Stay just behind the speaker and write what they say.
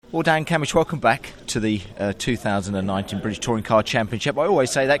Well, Dan Cammish, welcome back to the 2019 British Touring Car Championship. I always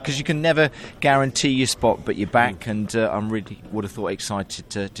say that because you can never guarantee your spot, but you're back, and I'm really, would have thought, excited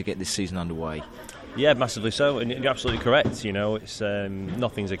to get this season underway. Yeah, massively so, and you're absolutely correct. You know, it's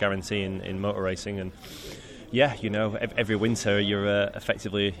nothing's a guarantee in motor racing, and yeah, you know, every winter you're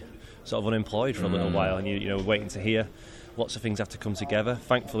effectively sort of unemployed for a little while, and you know, waiting to hear. Lots of things have to come together.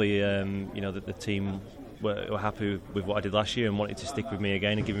 Thankfully, you know, the team were happy with what I did last year and wanted to stick with me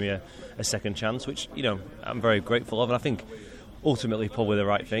again and give me a second chance, which, you know, I'm very grateful of, and I think ultimately probably the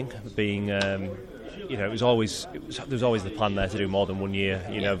right thing. Being, you know, there was always the plan there to do more than 1 year.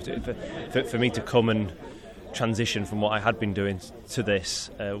 You know, for me to come and transition from what I had been doing to this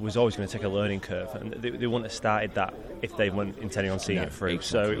was always going to take a learning curve, and they wouldn't have started that if they weren't intending on seeing it through.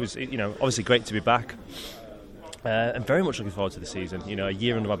 Exactly. So it was, you know, obviously great to be back, and very much looking forward to the season. You know, a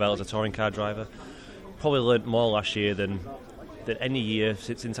year under my belt as a touring car driver. Probably learnt more last year than any year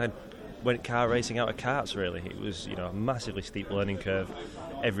since I went car racing out of karts. Really, it was, you know, a massively steep learning curve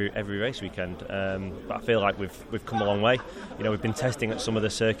every race weekend. But I feel like we've come a long way. You know, we've been testing at some of the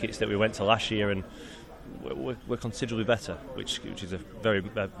circuits that we went to last year, and we're considerably better, which is a very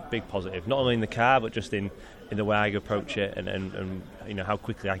big positive. Not only in the car, but just in the way I approach it, and you know, how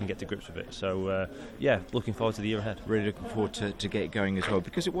quickly I can get to grips with it. So yeah, looking forward to the year ahead. Really looking forward to get it going as well,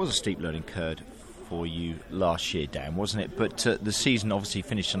 because it was a steep learning curve for you last year, Dan, wasn't it? But the season obviously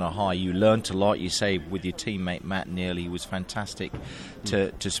finished on a high. You learned a lot, you say, with your teammate Matt Neely. He was fantastic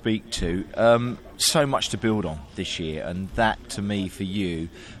to speak to. So much to build on this year, and that, to me, for you,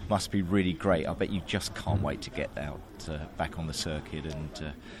 must be really great. I bet you just can't wait to get out back on the circuit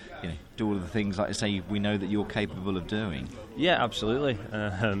and you know, do all of the things, like I say, we know that you're capable of doing. Yeah, absolutely.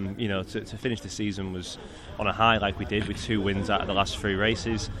 You know, to finish the season was on a high like we did, with 2 wins out of the last 3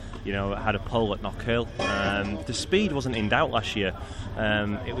 races. You know, I had a pole at Knockhill. The speed wasn't in doubt last year.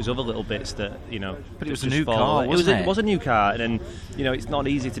 It was other little bits that, you know... But it was a new car, wasn't it? It was a new car, and you know, it's not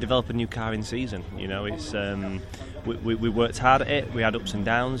easy to develop a new car in season. You know, it's... We worked hard at it. We had ups and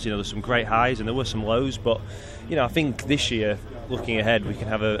downs. You know, there's some great highs and there were some lows, but you know, I think this year, looking ahead, we can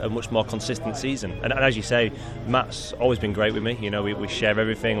have a much more consistent season. And as you say, Matt's always been great with me. You know, we share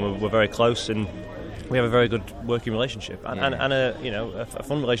everything. We're very close, and we have a very good working relationship, and a, you know, a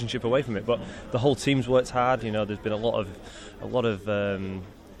fun relationship away from it. But the whole team's worked hard. You know, there's been a lot of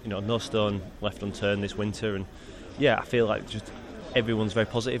you know, no stone left unturned this winter, and yeah, I feel like just everyone's very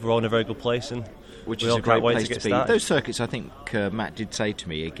positive. We're all in a very good place, and which is a great place to be. Started. Those circuits, I think Matt did say to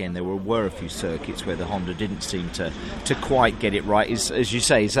me, again, there were a few circuits where the Honda didn't seem to quite get it right. As you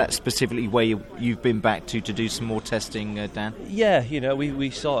say, is that specifically where you've been back to do some more testing, Dan? Yeah, you know, we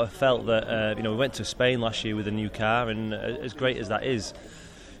sort of felt that, you know, we went to Spain last year with a new car, and as great as that is,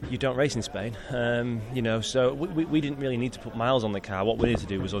 you don't race in Spain, you know, so we didn't really need to put miles on the car. What we needed to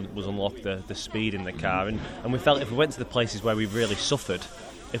do was unlock the speed in the car, and we felt if we went to the places where we really suffered,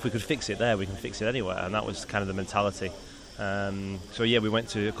 if we could fix it there, we can fix it anywhere, and that was kind of the mentality. So yeah, we went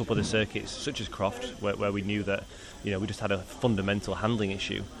to a couple of the circuits, such as Croft, where we knew that, you know, we just had a fundamental handling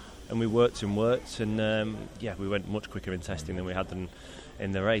issue, and we worked, and yeah, we went much quicker in testing than we had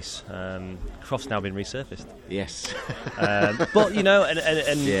in the race. Croft's now been resurfaced. Yes. But, you know,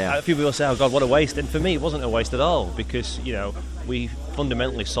 and yeah. A few people say, oh God, what a waste. And for me, it wasn't a waste at all, because, you know, we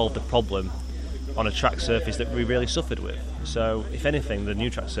fundamentally solved the problem on a track surface that we really suffered with. So, if anything, the new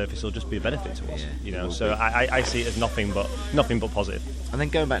track surface will just be a benefit to us. Yeah, you know, so I see it as nothing but positive. And then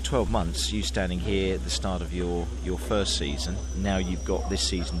going back 12 months, you standing here at the start of your first season, now you've got this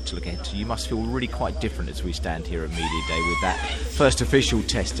season to look ahead to. You must feel really quite different as we stand here at Media Day with that first official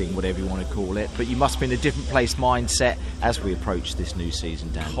testing, whatever you want to call it. But you must be in a different place mindset as we approach this new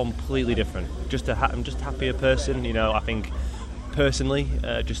season, Dan. Completely different. I'm just a happier person. You know, I think personally,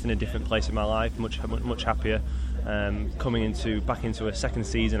 just in a different place in my life, much happier. Coming back into a second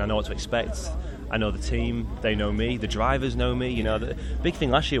season, I know what to expect. I know the team, they know me, the drivers know me. You know, the big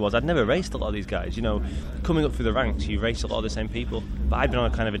thing last year was I'd never raced a lot of these guys. You know, coming up through the ranks, you race a lot of the same people, but I'd been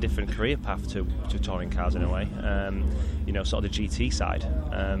on a kind of a different career path to touring cars in a way. You know, sort of the GT side,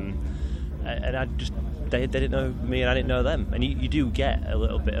 and I just they didn't know me and I didn't know them, and you do get a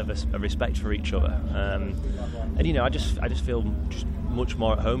little bit of a respect for each other. And you know, I just feel just much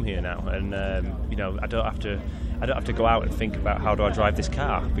more at home here now, and you know, I don't have to go out and think about how do I drive this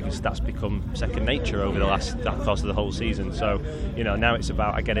car, because that's become second nature over that course of the whole season. So, you know, now it's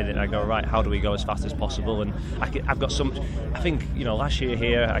about I get in it and I go, right, how do we go as fast as possible? And I've got I think, you know, last year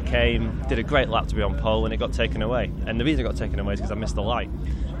here I came, did a great lap to be on pole, and it got taken away. And the reason it got taken away is because I missed the light.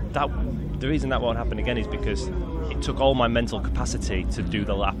 The reason that won't happen again is because it took all my mental capacity to do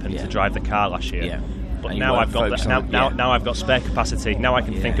the lap and to drive the car last year. Yeah. But now I've got now I've got spare capacity. Now I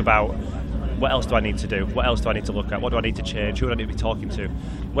can think about what else do I need to do? What else do I need to look at? What do I need to change? Who do I need to be talking to?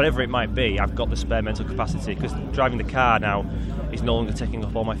 Whatever it might be, I've got the spare mental capacity, because driving the car now is no longer taking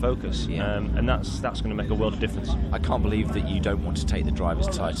up all my focus, and that's going to make a world of difference. I can't believe that you don't want to take the driver's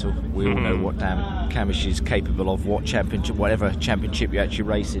title. We all know what Cammish is capable of, whatever championship you actually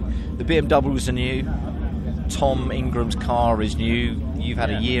race in. The BMWs are new. Tom Ingram's car is new. You've had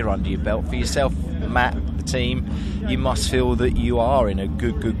a year under your belt. For yourself, Matt, the team, you must feel that you are in a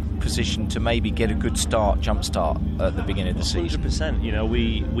good position to maybe get a good jump start at the beginning of the season. 100%. You know,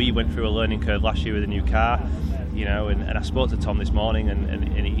 we went through a learning curve last year with a new car. You know, and I spoke to Tom this morning,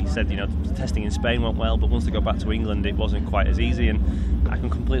 and he said, you know, testing in Spain went well, but once they got back to England, it wasn't quite as easy, and I can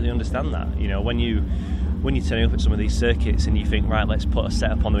completely understand that. You know, when you turn up at some of these circuits and you think, right, let's put a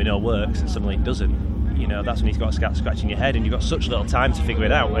setup on that we know works, and suddenly it doesn't. You know, that's when you've got to start scratching your head, and you've got such little time to figure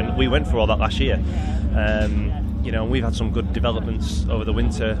it out. And we went through all that last year. You know, and we've had some good developments over the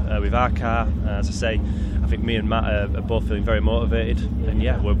winter with our car. As I say, I think me and Matt are both feeling very motivated, and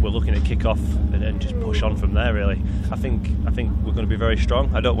we're looking at kick off and just push on from there. Really, I think we're going to be very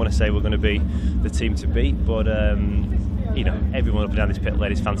strong. I don't want to say we're going to be the team to beat, but you know, everyone up and down this pit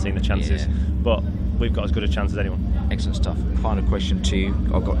lane is fancying the chances. But we've got as good a chance as anyone. Excellent stuff. Final question to you.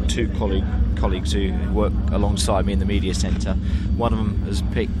 I've got two colleagues who work alongside me in the media centre. One of them has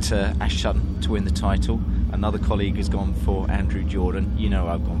picked Ash Sutton to win the title. Another colleague has gone for Andrew Jordan. You know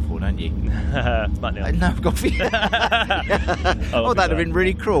who I've gone for, don't you? Matt Neal. No, I've gone for you. Oh, that'd have been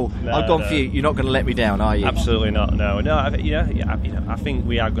really cruel. No, I've gone for you. You're not going to let me down, are you? Absolutely not. No. I think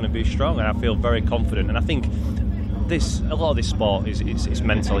we are going to be strong, and I feel very confident. And I think a lot of this sport is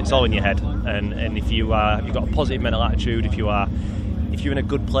mental. It's all in your head. And if you've got a positive mental attitude, if you're in a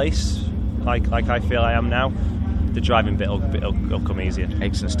good place, like I feel I am now, the driving bit will come easier.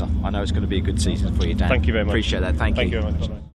 Excellent stuff. I know it's going to be a good season for you, Dan. Thank you very much. Appreciate that. Thank you. Thank you very much. Bye-bye.